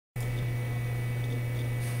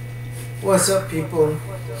What's up, people?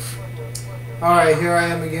 Alright, here I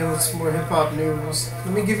am again with some more hip-hop news.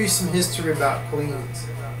 Let me give you some history about Queens.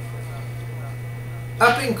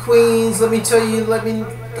 Up in Queens, let me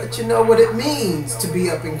let you know what it means to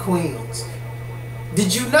be up in Queens.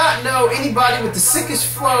 Did you not know anybody with the sickest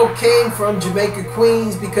flow came from Jamaica,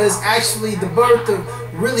 Queens? Because actually the birth of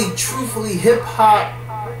really truthfully hip-hop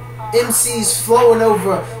MCs flowing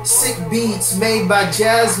over sick beats made by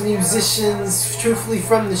jazz musicians, truthfully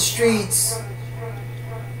from the streets.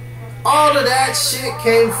 All of that shit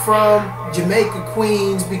came from Jamaica,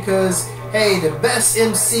 Queens, because, hey, the best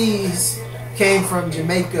MCs came from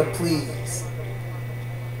Jamaica, please.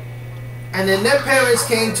 And then their parents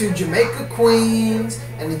came to Jamaica, Queens,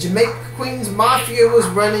 and the Jamaica, Queens Mafia was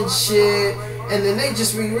running shit, and then they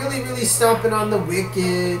just be really stomping on the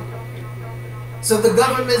wicked. So the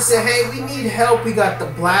government said, hey, we need help. We got the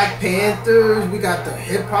Black Panthers. We got the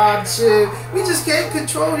hip-hop shit. We just can't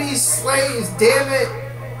control these slaves, damn it.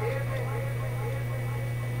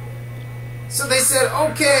 So they said,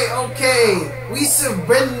 okay, we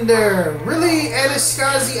surrender. Really,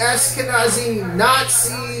 Ashkenazi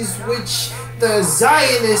Nazis, which the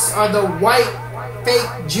Zionists are the white, fake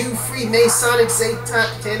Jew, Freemasonic,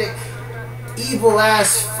 satanic,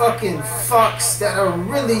 evil-ass fucking fucks that are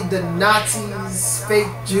really the Nazis,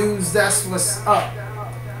 fake Jews. That's what's up.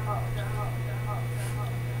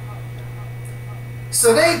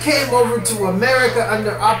 So they came over to America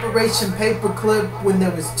under Operation Paperclip when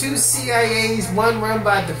there was 2 CIAs, one run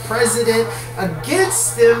by the president,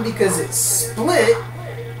 against them because it split,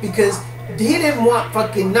 because he didn't want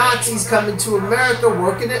fucking Nazis coming to America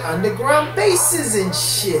working at underground bases and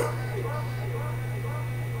shit.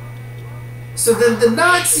 So then the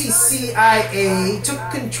Nazi CIA took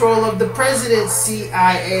control of the president's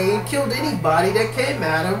CIA and killed anybody that came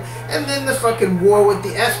at him. And then the fucking war with the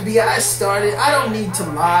FBI started. I don't need to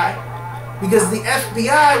lie. Because the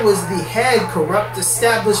FBI was the head corrupt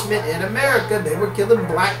establishment in America. They were killing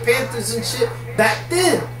Black Panthers and shit back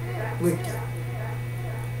then.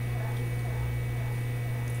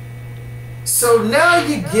 So now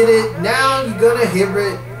you get it. Now you're gonna hear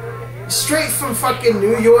it. Straight from fucking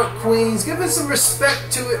New York, Queens. Give it some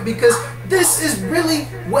respect to it, because this is really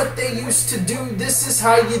what they used to do. This is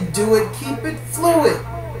how you do it. Keep it fluid.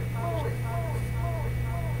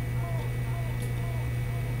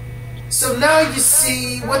 So now you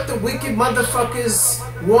see what the wicked motherfuckers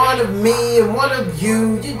want of me and want of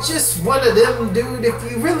you. You're just one of them, dude. If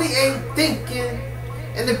you really ain't thinking,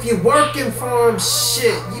 and if you're working for them,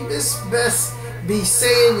 shit, you just best be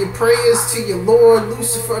saying your prayers to your Lord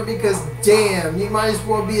Lucifer, because damn, you might as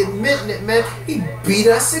well be admitting it, man. He beat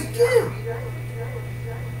us again.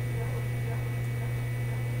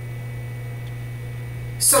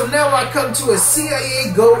 So now I come to a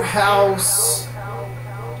CIA goat house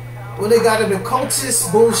when they got an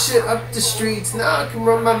occultist bullshit up the streets. Now I can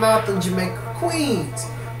run my mouth in Jamaica, Queens.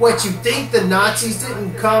 What, you think the Nazis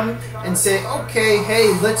didn't come and say, okay,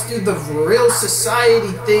 hey, let's do the real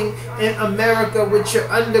society thing in America with your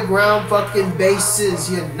underground fucking bases,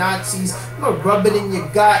 you Nazis. I'm gonna rub it in your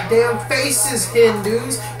goddamn faces,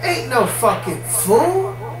 Hindus. Ain't no fucking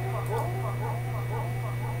fool.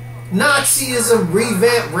 Nazism,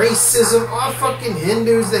 revamped racism, all fucking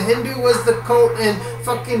Hindus. The Hindu was the cult in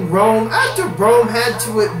fucking Rome. After Rome had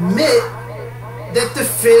to admit that the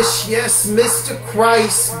fish, yes, Mr.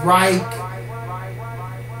 Christ Reich,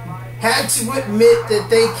 had to admit that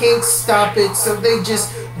they can't stop it, so they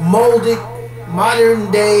just molded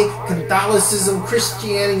modern day Catholicism,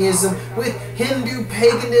 Christianism with Hindu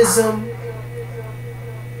paganism,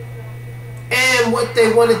 and what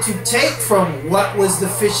they wanted to take from what was the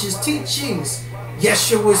fish's teachings,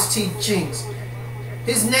 Yeshua's teachings.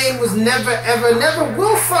 His name was never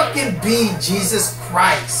will fucking be Jesus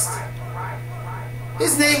Christ.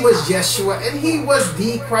 His name was Yeshua, and he was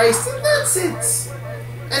the Christ, and that's it.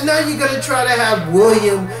 And now you're going to try to have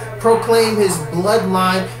William proclaim his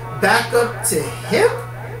bloodline back up to him?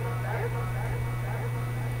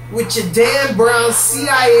 With your Dan Brown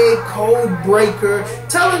CIA code breaker,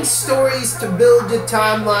 telling stories to build your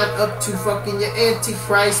timeline up to fucking your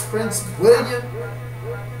Antichrist Prince William?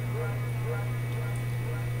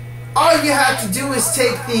 All you have to do is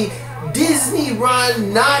take the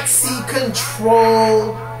Disney-run,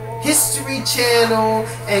 Nazi-controlled History Channel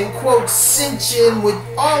and quote Cinchen with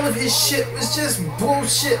all of his shit was just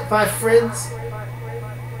bullshit, my friends.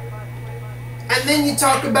 And then you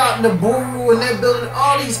talk about Nibiru, and they're building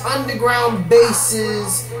all these underground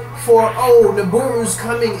bases for, oh, Nibiru's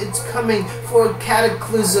coming, it's coming for a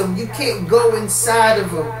cataclysm. You can't go inside of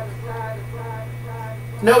them.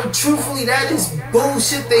 No, truthfully, that is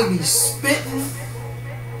bullshit. They be spitting.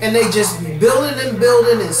 And they just be building and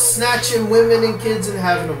building and snatching women and kids and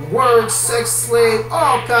having them work, sex slave,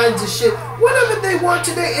 all kinds of shit. Whatever they want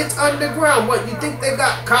today, it's underground. What, you think they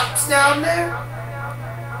got cops down there?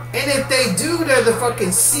 And if they do, they're the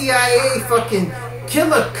fucking CIA fucking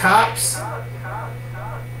killer cops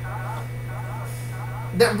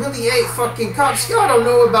that really ain't fucking cops. Y'all don't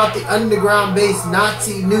know about the underground-based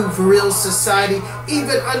Nazi New For Real Society,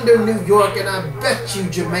 even under New York, and I bet you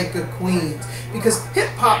Jamaica, Queens. Because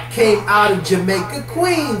hip-hop came out of Jamaica,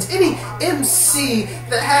 Queens. Any MC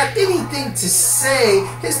that had anything to say,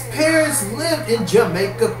 his parents lived in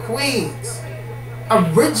Jamaica, Queens.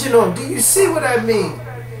 Original, do you see what I mean?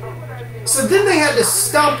 So then they had to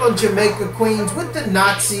stomp on Jamaica, Queens with the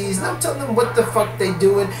Nazis, and I'm telling them what the fuck they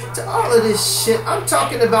doing to all of this shit. I'm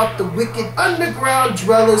talking about the wicked underground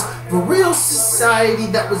dwellers, the real society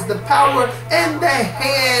that was the power and the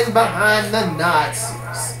hand behind the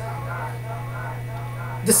Nazis.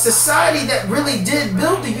 The society that really did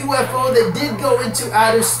build the UFO that did go into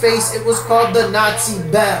outer space, it was called the Nazi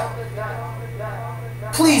Bell.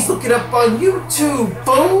 Please look it up on YouTube,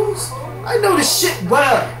 fools. I know the shit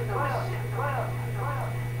well.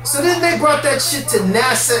 So then they brought that shit to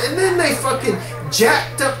NASA, and then they fucking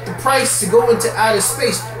jacked up the price to go into outer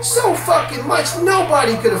space so fucking much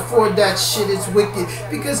nobody could afford that shit. It's wicked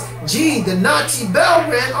because, gee, the Nazi Bell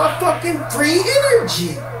ran on fucking free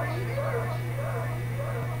energy.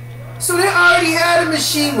 So they already had a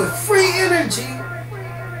machine with free energy.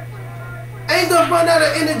 Ain't gonna run out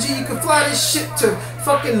of energy. You can fly this shit to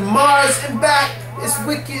fucking Mars and back. It's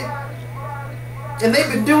wicked. And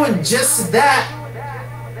they've been doing just that.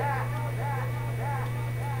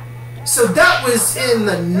 So that was in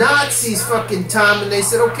the Nazis' fucking time, and they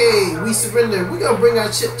said, okay, we surrender. We're going to bring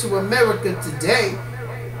our shit to America today.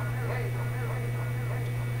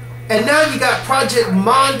 And now you got Project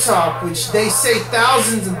Montauk, which they say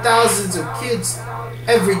thousands and thousands of kids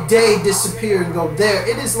every day disappear and go there.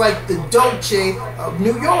 It is like the Dolce of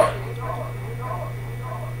New York.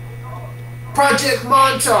 Project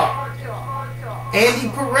Montauk. Andy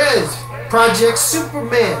Perez. Project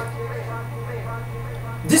Superman.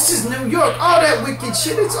 This is New York. All that wicked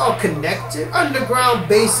shit, it's all connected. Underground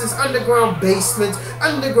bases, underground basements,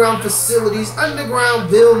 underground facilities,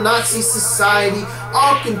 undergroundville Nazi society,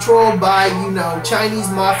 all controlled by, you know, Chinese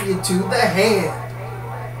mafia to the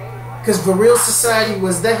hand. Because the real society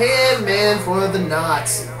was the hand man for the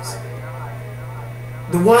Nazis.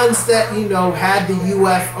 The ones that, you know, had the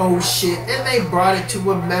UFO shit and they brought it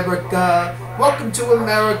to America. Welcome to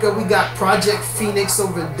America. We got Project Phoenix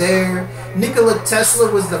over there. Nikola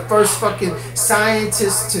Tesla was the first fucking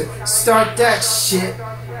scientist to start that shit.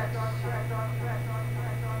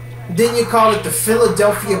 Then you call it the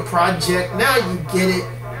Philadelphia Project. Now you get it.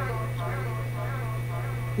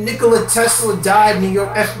 Nikola Tesla died. New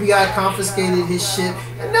York FBI confiscated his shit.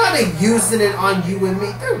 And now they're using it on you and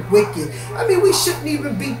me. They're wicked. I mean, we shouldn't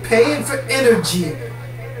even be paying for energy.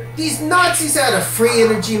 These Nazis had a free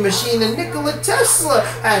energy machine, and Nikola Tesla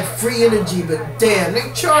had free energy, but damn,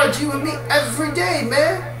 they charge you and me every day,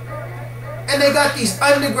 man. And they got these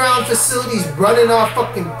underground facilities running off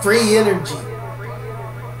fucking free energy.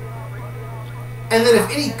 And then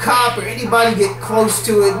if any cop or anybody get close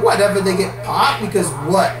to it, whatever, they get popped, because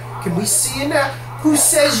what? Can we see it now? Who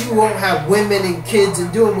says you won't have women and kids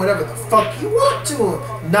and doing whatever the fuck you want to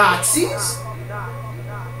them? Nazis?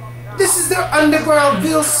 This is their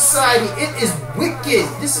undergroundville society. It is wicked.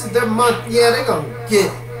 This is their month. Yeah, they're gonna get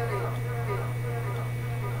it.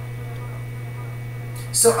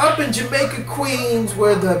 So up in Jamaica, Queens,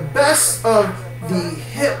 where the best of the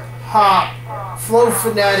hip-hop flow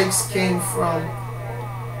fanatics came from,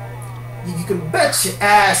 you can bet your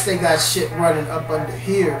ass they got shit running up under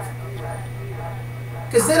here.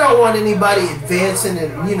 Because they don't want anybody advancing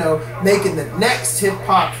and, you know, making the next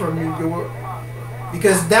hip-hop from New York.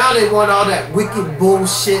 Because now they want all that wicked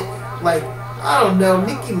bullshit. Like, I don't know,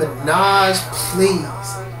 Nicki Minaj,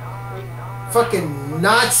 please. Fucking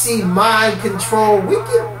Nazi mind control,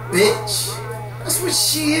 wicked bitch. That's what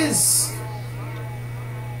she is.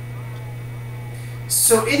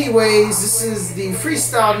 So anyways, this is the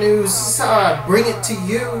freestyle news. This is how I bring it to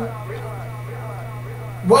you.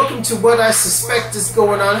 Welcome to what I suspect is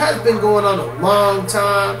going on. It has been going on a long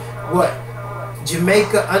time. What?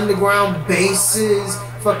 Jamaica underground bases,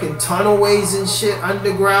 fucking tunnelways and shit,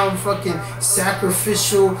 underground fucking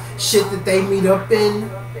sacrificial shit that they meet up in.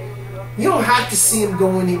 You don't have to see them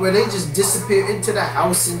go anywhere. They just disappear into the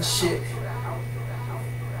house and shit.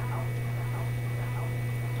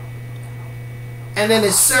 And then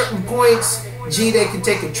at certain points, gee, they can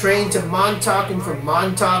take a train to Montauk, and from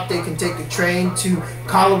Montauk they can take a train to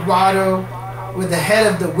Colorado. where the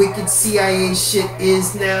head of the wicked CIA shit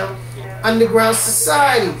is now. Underground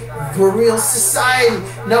society, real society.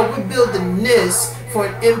 No, we're building this for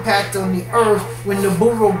an impact on the earth. When the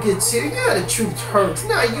Bureau gets here, yeah, the truth hurts.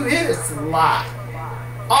 Now you hear it's a lie.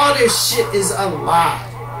 All this shit is a lie.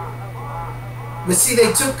 But see,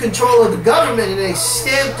 they took control of the government and they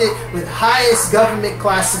stamped it with highest government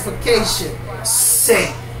classification.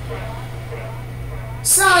 Safe.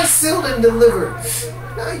 Signed, sealed, and delivered.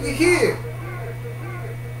 Now you're here.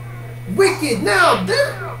 Wicked, now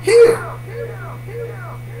they're here.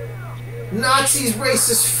 Nazis,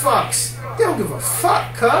 racist fucks. They don't give a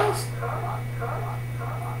fuck, cuz.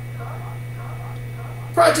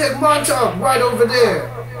 Project Montauk right over there.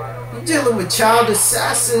 You're dealing with child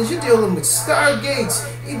assassins. You're dealing with Stargates.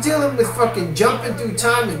 You're dealing with fucking jumping through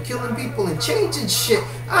time and killing people and changing shit.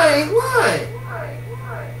 I ain't lying.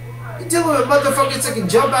 You're dealing with motherfuckers that can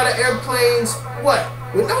jump out of airplanes. What?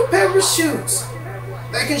 With no parachutes.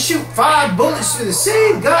 They can shoot 5 bullets through the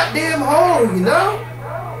same goddamn hole, you know?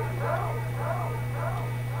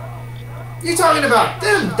 You're talking about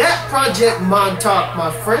them. That Project Montauk,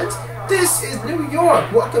 my friends. This is New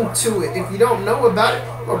York. Welcome to it. If you don't know about it,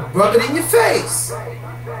 or rub it in your face.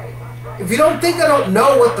 If you don't think I don't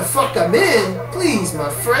know what the fuck I'm in, please, my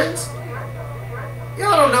friends.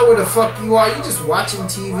 Y'all don't know where the fuck you are. You're just watching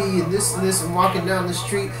TV and this and walking down the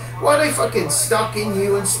street while they fucking stalking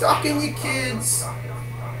you and stalking your kids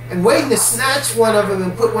and waiting to snatch one of them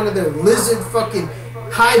and put one of their lizard fucking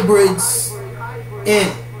hybrids in.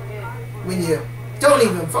 When you don't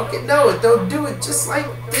even fucking know it, they'll do it just like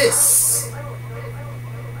this.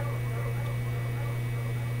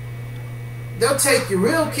 They'll take your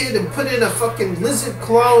real kid and put in a fucking lizard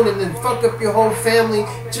clone and then fuck up your whole family.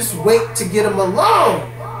 Just wait to get them alone.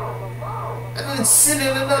 And then send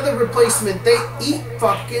in another replacement. They eat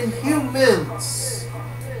fucking humans.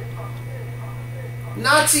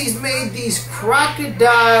 Nazis made these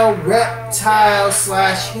crocodile, reptile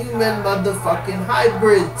 / human motherfucking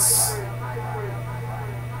hybrids.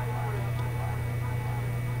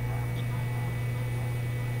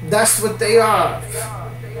 That's what they are.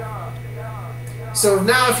 So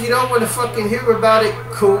now if you don't want to fucking hear about it,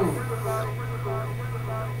 cool.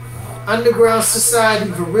 Underground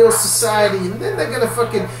society, for real society. And then they're gonna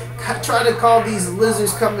fucking try to call these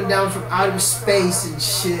lizards coming down from outer space and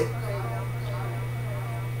shit.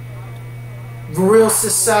 For real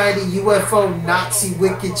society, UFO, Nazi,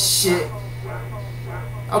 wicked shit.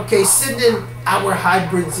 Okay, send in our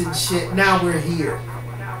hybrids and shit. Now we're here.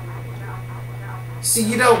 See,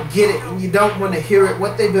 you don't get it and you don't want to hear it,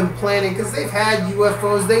 what they've been planning, because they've had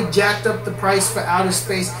UFOs, they jacked up the price for outer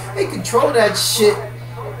space, they control that shit.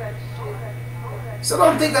 So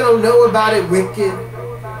don't think I don't know about it, wicked.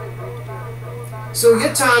 So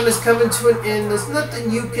your time is coming to an end, there's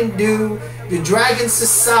nothing you can do. Your dragon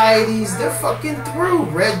societies, they're fucking through.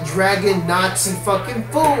 Red dragon, Nazi fucking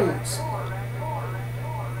fools.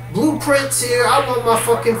 Blueprints here, I want my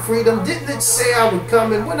fucking freedom. Didn't it say I would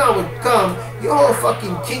come? And when I would come, your whole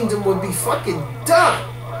fucking kingdom would be fucking done.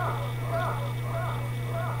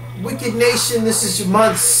 Wicked nation, this is your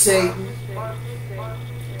month, Satan.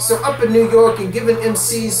 So up in New York and giving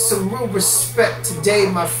MCs some real respect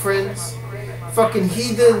today, my friends. Fucking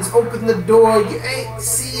heathens, open the door, you ain't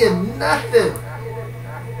seeing nothing.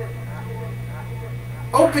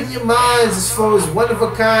 Open your minds as far as one of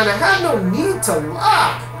a kind. I have no need to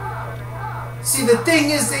lie. See, the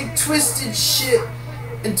thing is, they twisted shit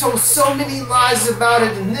and told so many lies about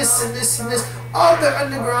it and this and this and this. All their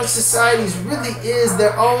underground societies really is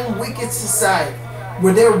their own wicked society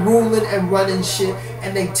where they're ruling and running shit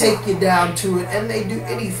and they take you down to it and they do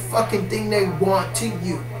any fucking thing they want to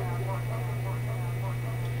you.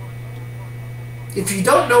 If you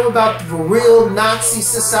don't know about the real Nazi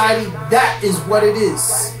society, that is what it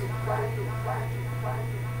is.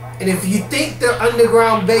 And if you think their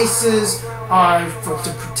underground bases are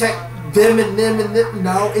to protect them and them,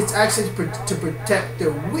 no, it's actually to protect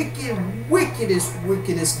their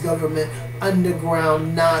wickedest government,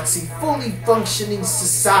 underground Nazi, fully functioning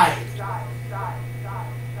society.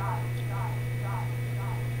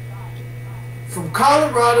 From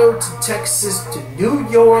Colorado to Texas to New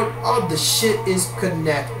York, all the shit is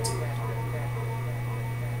connected.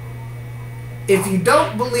 If you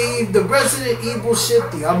don't believe the Resident Evil shit,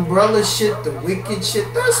 the Umbrella shit, the wicked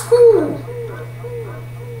shit, that's cool.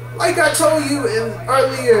 Like I told you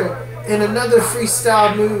earlier in another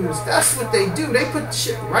freestyle news, that's what they do. They put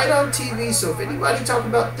shit right on TV, so if anybody talk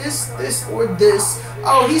about this, or this,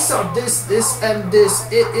 oh, he saw this, and this,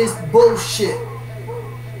 it is bullshit.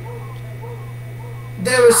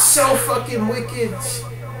 They are so fucking wicked.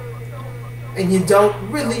 and you don't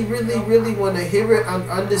really want to hear it and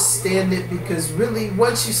understand it, because really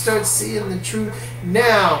once you start seeing the truth,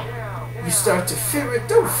 now you start to fear it.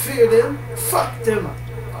 Don't fear them. Fuck them.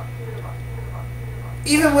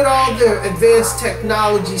 Even with all their advanced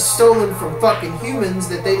technology stolen from fucking humans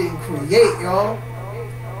that they didn't create, y'all,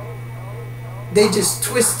 they just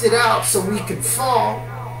twist it out so we can fall.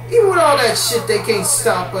 Even with all that shit, they can't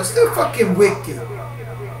stop us. They're fucking wicked.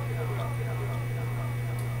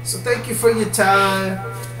 So thank you for your time.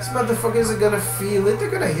 These motherfuckers are gonna feel it. They're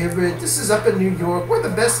gonna hear it. This is up in New York, where the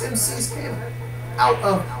best MCs came out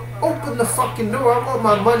of. Open the fucking door. I want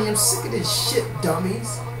my money. I'm sick of this shit,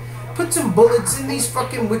 dummies. Put some bullets in these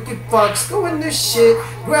fucking wicked fucks. Go in this shit.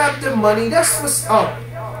 Grab the money. That's what's up.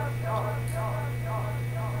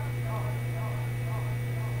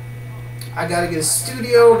 I gotta get a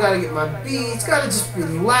studio, gotta get my beats, gotta just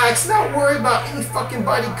relax, not worry about any fucking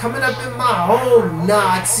body coming up in my home,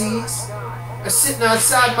 Nazis. Or sitting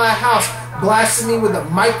outside my house, blasting me with a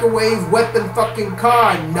microwave weapon fucking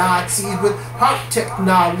car, Nazis with heart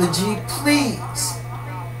technology, please.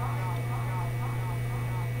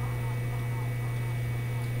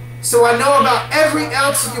 So I know about every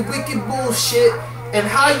ounce of your wicked bullshit and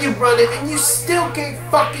how you run it, and you still can't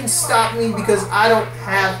fucking stop me because I don't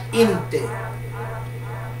have anything.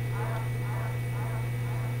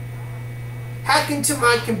 Hack into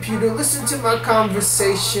my computer, listen to my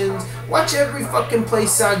conversations, watch every fucking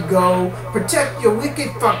place I go, protect your wicked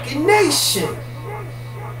fucking nation.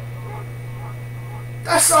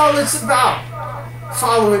 That's all it's about.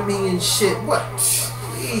 Following me and shit. What?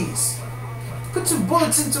 Please. Put some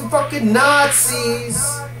bullets in some fucking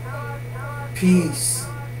Nazis. Peace.